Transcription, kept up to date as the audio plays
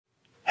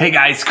Hey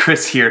guys,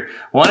 Chris here.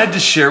 Wanted to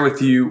share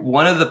with you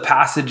one of the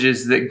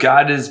passages that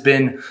God has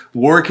been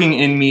working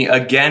in me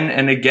again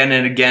and again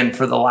and again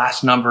for the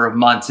last number of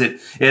months.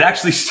 It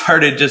actually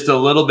started just a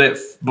little bit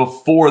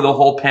before the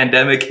whole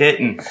pandemic hit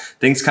and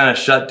things kind of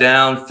shut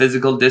down,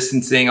 physical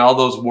distancing, all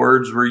those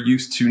words we're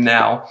used to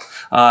now.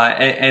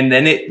 And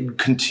then it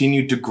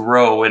continued to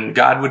grow, and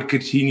God would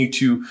continue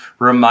to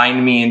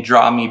remind me and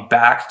draw me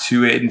back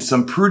to it in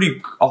some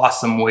pretty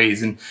awesome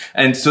ways.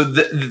 And so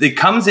it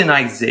comes in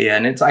Isaiah,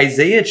 and it's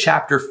Isaiah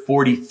chapter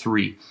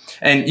 43.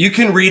 And you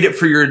can read it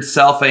for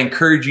yourself. I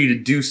encourage you to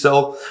do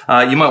so.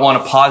 You might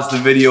want to pause the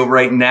video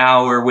right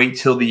now or wait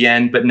till the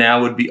end, but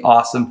now would be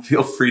awesome.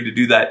 Feel free to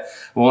do that.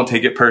 I won't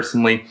take it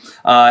personally.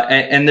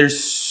 And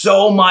there's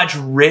so much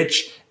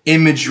rich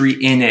imagery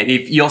in it.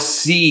 If you'll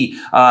see,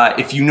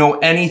 if you know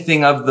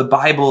anything of the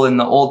Bible in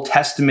the Old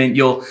Testament,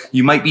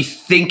 you might be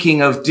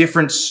thinking of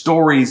different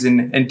stories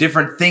and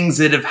different things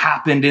that have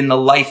happened in the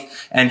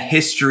life and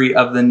history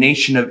of the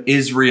nation of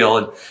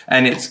Israel.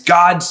 And it's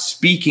God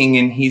speaking,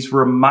 and he's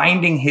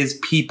reminding his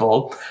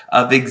people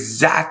of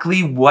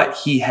exactly what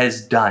he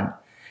has done.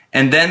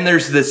 And then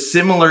there's the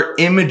similar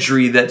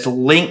imagery that's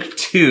linked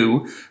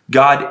to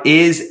God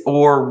is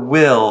or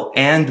will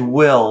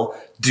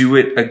do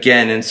it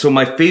again. And so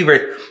my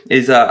favorite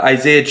is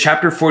Isaiah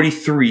chapter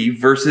 43,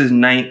 verses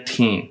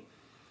 19.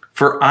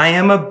 For I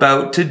am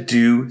about to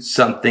do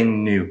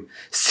something new.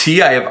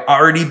 See, I have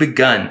already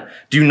begun.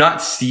 Do you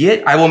not see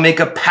it? I will make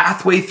a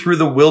pathway through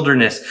the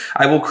wilderness.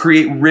 I will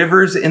create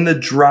rivers in the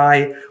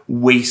dry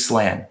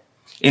wasteland.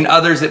 In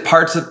others, it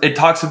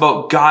talks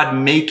about God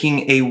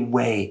making a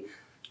way,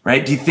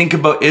 right? Do you think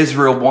about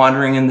Israel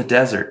wandering in the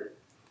desert?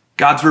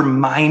 God's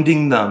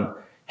reminding them,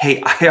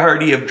 hey, I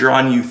already have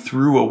drawn you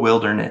through a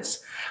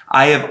wilderness.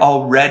 I have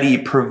already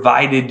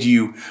provided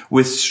you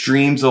with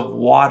streams of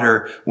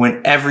water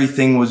when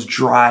everything was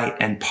dry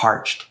and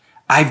parched.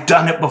 I've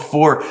done it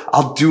before.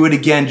 I'll do it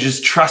again.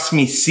 Just trust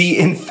me. See,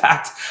 in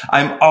fact,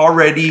 I'm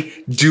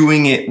already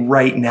doing it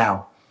right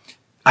now.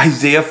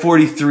 Isaiah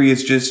 43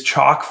 is just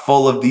chock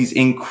full of these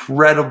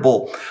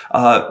incredible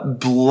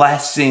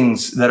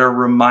blessings that are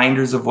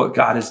reminders of what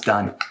God has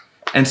done.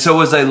 And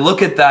so as I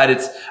look at that,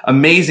 it's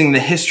amazing the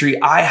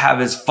history I have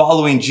is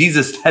following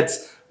Jesus.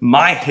 That's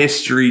my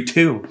history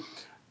too.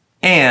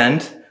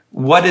 And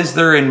what is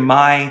there in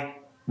my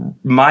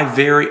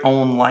very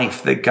own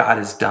life that God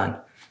has done?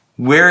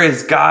 Where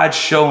has God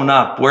shown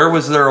up? Where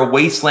was there a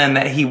wasteland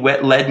that he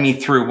led me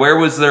through? Where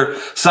was there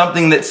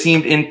something that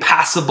seemed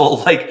impassable,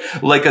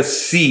 like a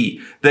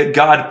sea that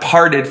God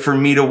parted for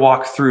me to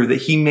walk through,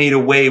 that he made a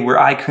way where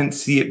I couldn't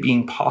see it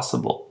being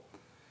possible?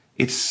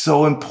 It's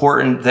so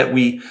important that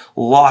we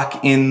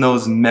lock in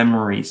those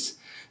memories,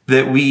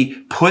 that we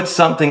put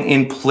something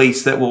in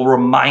place that will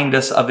remind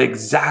us of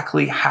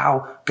exactly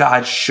how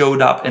God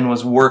showed up and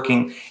was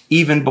working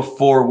even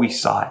before we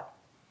saw it.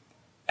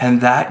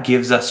 And that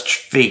gives us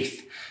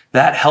faith.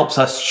 That helps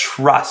us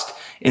trust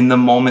in the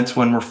moments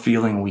when we're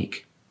feeling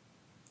weak.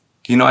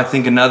 You know, I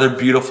think another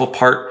beautiful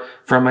part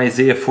from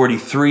Isaiah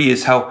 43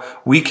 is how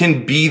we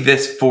can be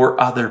this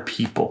for other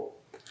people.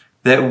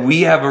 That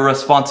we have a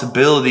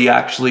responsibility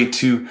actually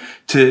to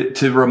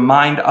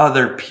remind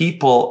other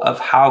people of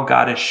how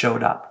God has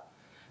showed up.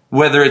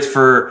 Whether it's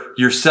for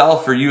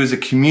yourself or you as a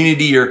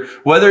community, or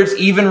whether it's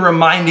even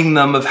reminding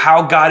them of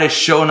how God has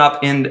shown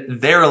up in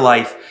their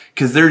life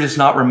because they're just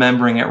not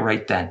remembering it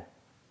right then.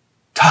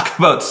 Talk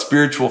about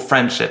spiritual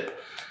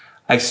friendship.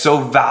 I so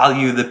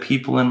value the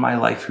people in my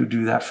life who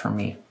do that for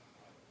me.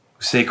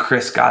 Who say,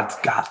 Chris, God's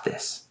got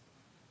this.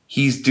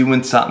 He's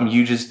doing something.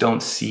 You just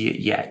don't see it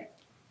yet.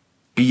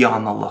 Be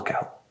on the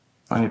lookout.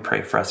 Let me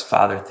pray for us.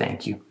 Father,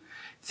 thank you.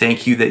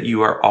 Thank you that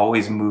you are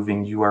always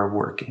moving. You are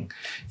working.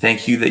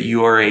 Thank you that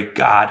you are a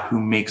God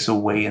who makes a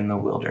way in the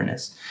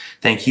wilderness.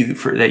 Thank you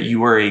that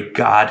you are a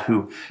God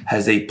who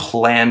has a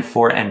plan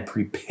for and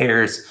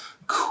prepares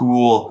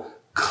cool,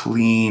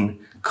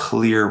 clean,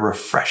 clear,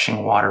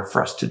 refreshing water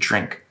for us to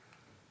drink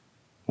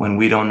when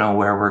we don't know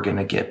where we're going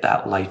to get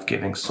that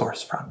life-giving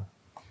source from.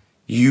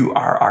 You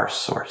are our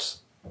source.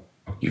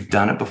 You've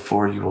done it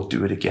before. You will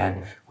do it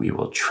again. We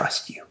will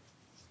trust you.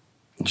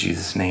 In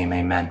Jesus' name,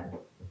 amen.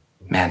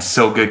 Man,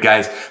 so good,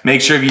 guys.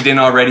 Make sure if you didn't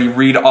already,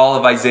 read all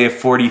of Isaiah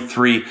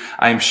 43.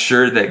 I'm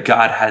sure that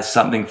God has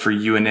something for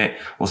you in it.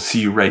 We'll see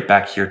you right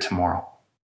back here tomorrow.